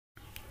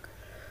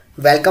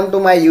Welcome to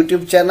my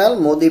YouTube channel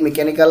Modi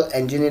Mechanical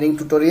Engineering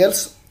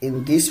Tutorials.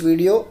 In this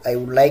video I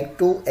would like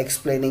to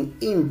explaining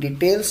in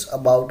details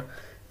about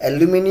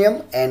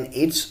aluminium and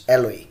its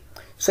alloy.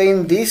 So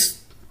in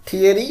this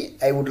theory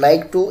I would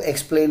like to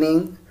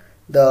explaining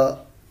the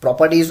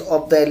properties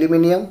of the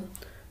aluminium,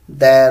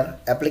 their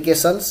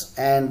applications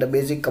and the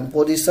basic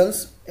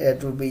compositions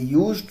that will be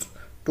used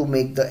to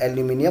make the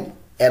aluminium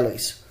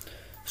alloys.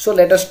 So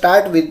let us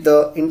start with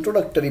the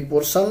introductory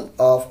portion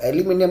of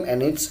aluminium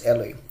and its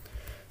alloy.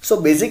 So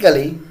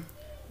basically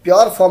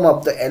pure form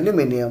of the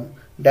aluminium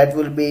that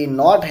will be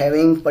not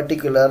having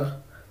particular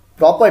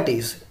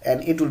properties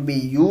and it will be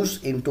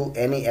used into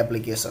any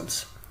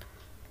applications.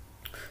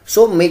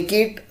 So make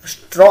it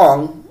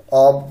strong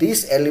of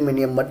these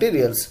aluminium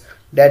materials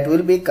that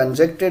will be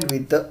conjuncted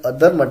with the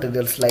other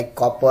materials like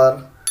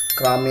copper,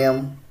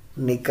 chromium,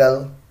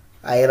 nickel,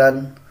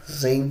 iron,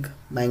 zinc,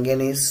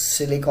 manganese,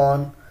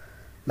 silicon,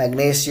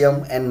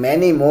 magnesium and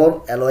many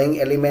more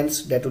alloying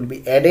elements that will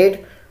be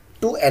added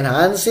to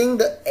enhancing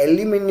the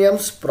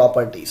aluminium's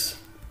properties.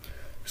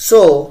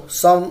 So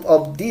some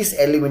of these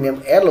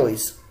aluminium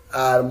alloys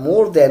are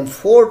more than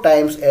 4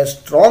 times as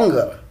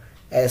stronger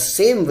as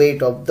same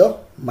weight of the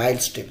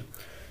mild steel.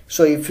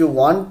 So if you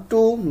want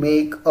to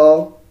make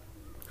a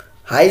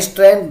high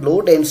strength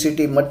low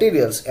density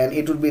materials and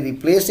it will be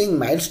replacing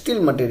mild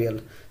steel material,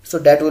 so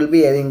that will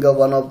be having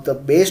one of the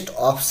best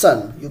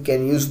option. You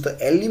can use the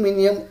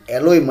aluminium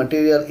alloy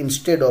material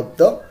instead of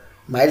the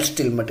mild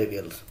steel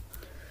materials.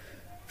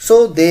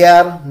 So they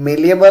are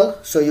malleable,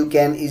 so you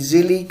can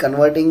easily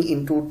converting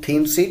into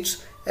thin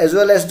sheets as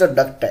well as the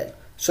ductile.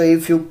 So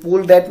if you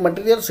pull that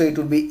material, so it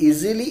will be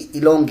easily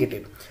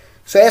elongated.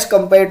 So as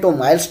compared to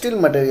mild steel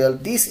material,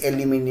 this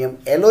aluminium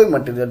alloy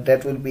material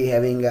that will be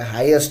having a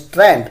higher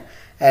strength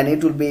and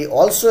it will be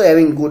also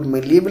having good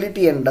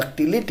malleability and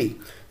ductility.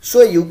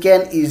 So you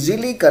can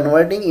easily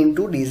converting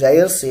into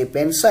desired shape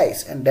and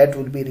size, and that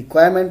will be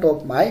requirement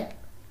of my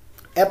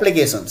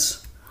applications.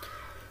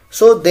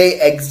 So they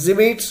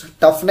exhibit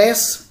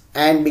toughness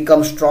and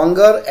become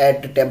stronger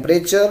at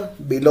temperature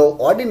below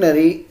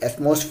ordinary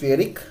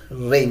atmospheric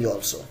range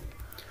also.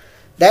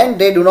 Then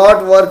they do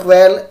not work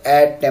well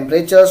at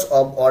temperatures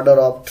of order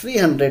of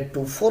 300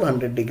 to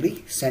 400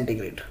 degree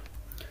centigrade.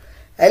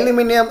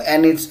 Aluminium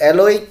and its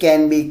alloy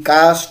can be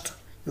cast,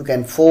 you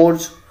can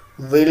forge,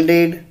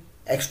 welded,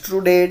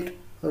 extruded,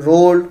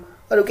 rolled,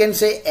 or you can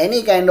say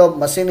any kind of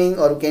machining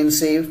or you can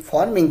say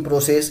forming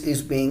process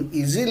is being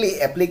easily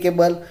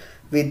applicable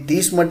with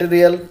this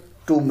material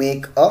to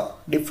make a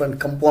different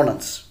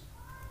components.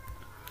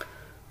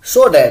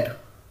 So that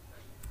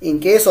in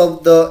case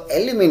of the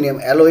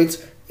aluminium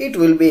alloys, it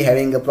will be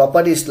having a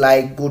properties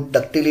like good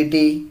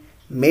ductility,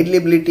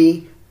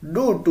 malleability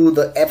due to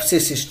the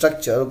abscess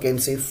structure, you can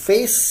say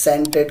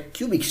face-centered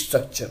cubic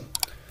structure.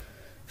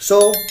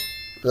 So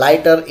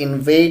lighter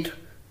in weight,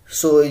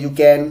 so you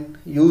can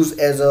use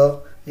as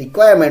a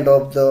requirement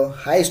of the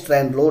high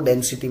strength low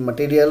density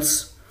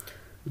materials,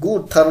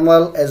 good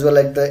thermal as well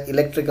as the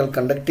electrical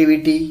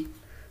conductivity.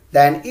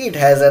 Then it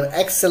has an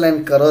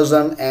excellent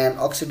corrosion and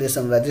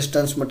oxidation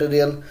resistance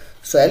material.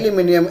 So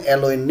aluminium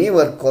alloy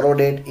never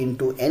corroded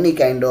into any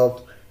kind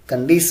of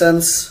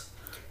conditions.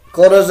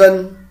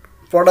 Corrosion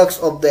products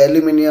of the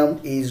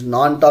aluminium is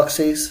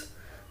non-toxic.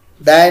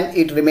 Then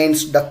it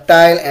remains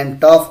ductile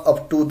and tough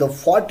up to the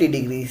 40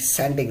 degrees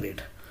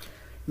centigrade.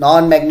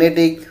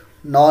 Non-magnetic,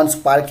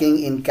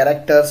 non-sparking in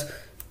characters.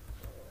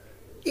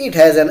 It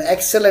has an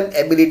excellent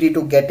ability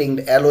to getting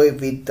the alloy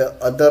with the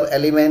other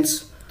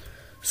elements.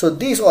 So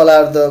these all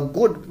are the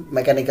good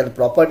mechanical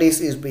properties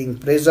is being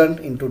present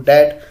into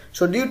that.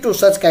 So due to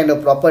such kind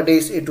of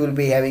properties, it will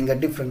be having a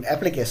different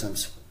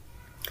applications.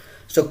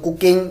 So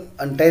cooking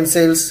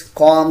utensils,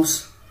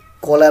 combs,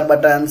 collar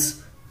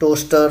buttons,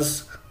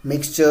 toasters,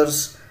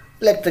 mixtures,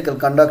 electrical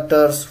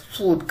conductors,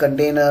 food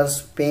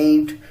containers,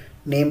 paint,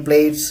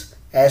 nameplates,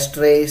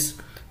 ashtrays,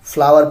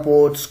 flower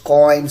pots,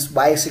 coins,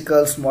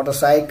 bicycles,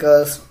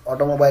 motorcycles,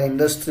 automobile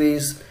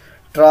industries,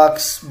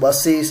 trucks,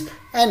 buses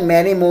and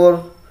many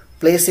more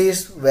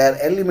places where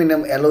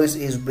aluminium alloys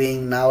is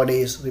being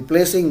nowadays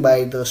replacing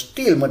by the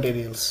steel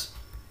materials.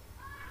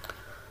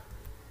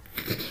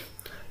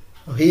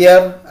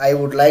 Here I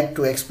would like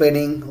to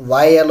explaining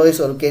Y alloys,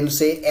 or you can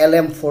say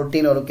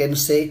LM14, or you can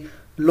say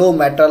low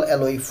metal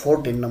alloy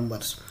 14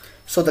 numbers.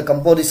 So the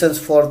compositions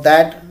for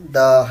that,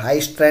 the high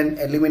strength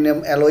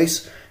aluminium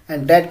alloys,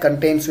 and that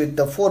contains with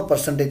the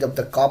 4% of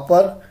the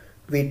copper,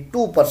 with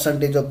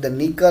 2% of the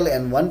nickel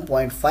and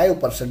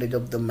 1.5%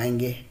 of the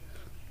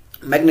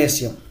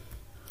magnesium.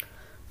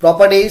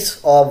 Properties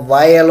of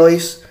Y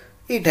alloys: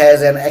 it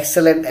has an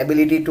excellent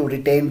ability to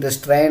retain the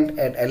strength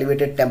at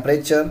elevated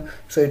temperature,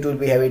 so it will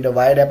be having the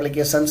wide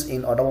applications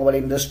in automobile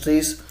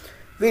industries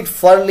with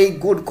fairly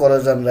good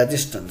corrosion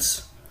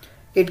resistance.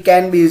 It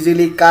can be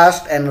easily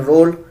cast and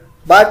rolled,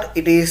 but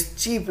it is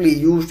cheaply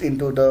used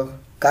into the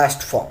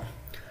cast form.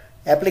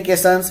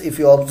 Applications, if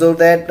you observe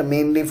that,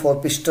 mainly for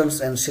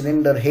pistons and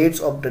cylinder heads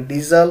of the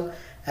diesel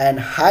and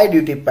high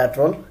duty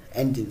petrol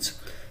engines.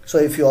 So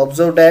if you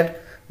observe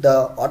that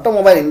the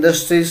automobile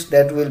industries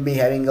that will be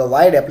having a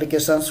wide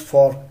applications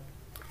for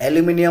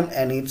aluminum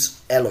and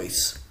its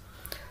alloys.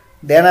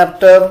 Then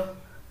after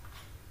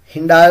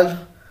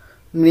Jindal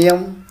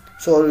Aluminium,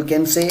 so you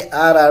can say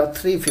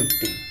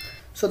RR350.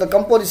 So the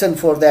composition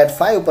for that,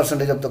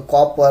 5% of the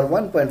copper,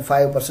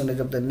 1.5%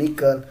 of the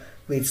nickel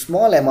with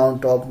small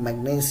amount of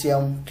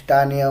magnesium,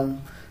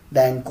 titanium,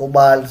 then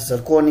cobalt,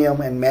 zirconium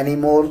and many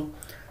more.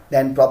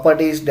 Then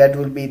properties, that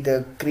will be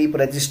the creep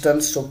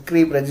resistance. So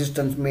creep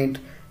resistance means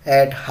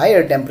at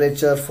higher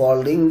temperature for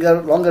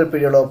longer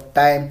period of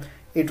time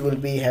it will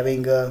be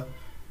having a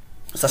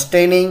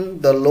sustaining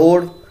the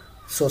load,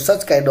 so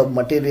such kind of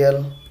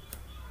material.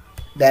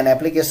 Then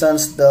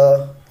applications,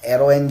 the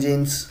aero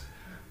engines,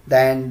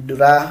 then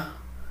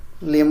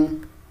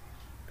duralium,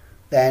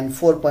 then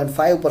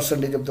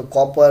 4.5% of the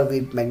copper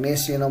with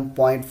magnesium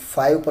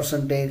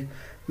 0.5%,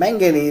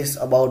 manganese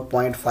about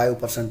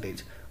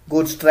 0.5%,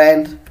 good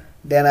strength.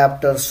 Then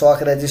after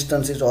shock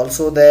resistance is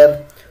also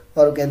there,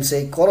 or you can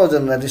say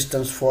corrosion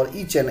resistance for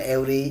each and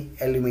every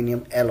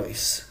aluminium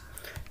alloys.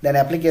 Then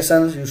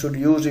applications you should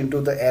use into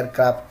the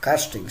aircraft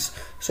castings.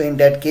 So in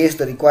that case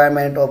the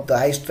requirement of the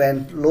high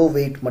strength low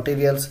weight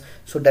materials,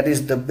 so that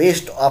is the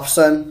best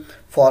option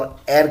for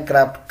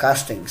aircraft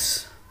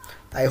castings.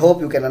 I hope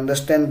you can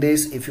understand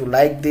this. If you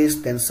like this,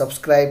 then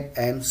subscribe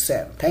and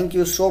share. Thank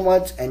you so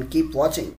much and keep watching.